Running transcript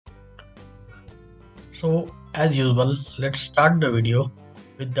So as usual, let's start the video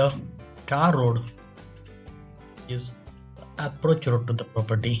with the tar road is approach road to the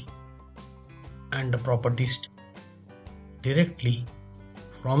property, and the property is directly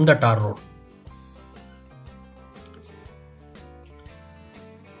from the tar road.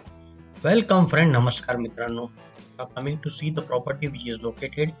 Welcome friend, namaskar mitrano. You are coming to see the property which is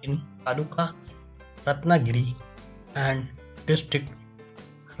located in Taluka Ratnagiri and district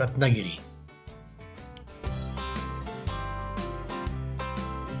Ratnagiri.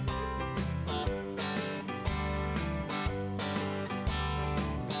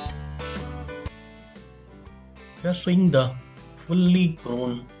 We are seeing the fully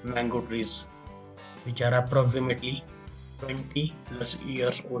grown mango trees which are approximately 20 plus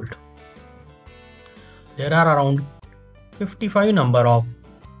years old. There are around 55 number of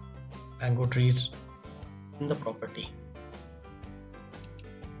mango trees in the property.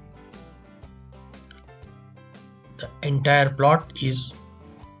 The entire plot is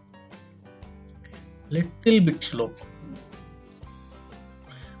little bit slope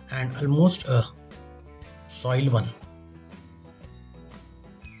and almost a soil one.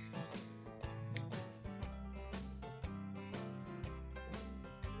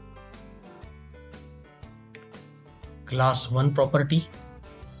 Class 1 property.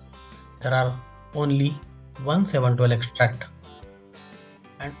 There are only one 712 extract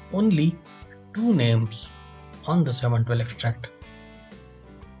and only two names on the 712 extract.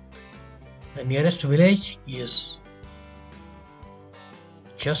 The nearest village is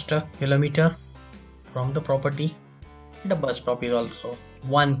just a kilometer from the property. The bus stop is also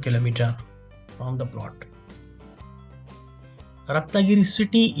 1 kilometer from the plot. Ratnagiri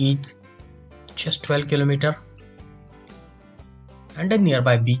city is just 12 kilometer and a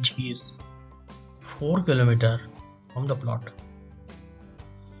nearby beach is 4 kilometer from the plot.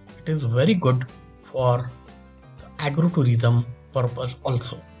 It is very good for agro-tourism purpose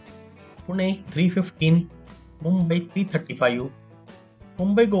also. Pune 315, Mumbai 335,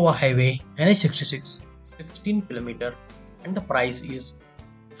 Mumbai Goa Highway NH66 16 km and the price is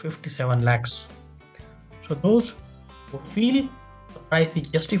 57 lakhs. So those who feel the price is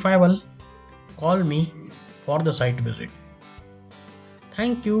justifiable, call me for the site visit.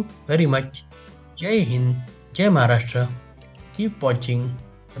 Thank you very much. Jai Hind, Jai Maharashtra. Keep watching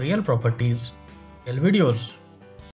real properties, real videos.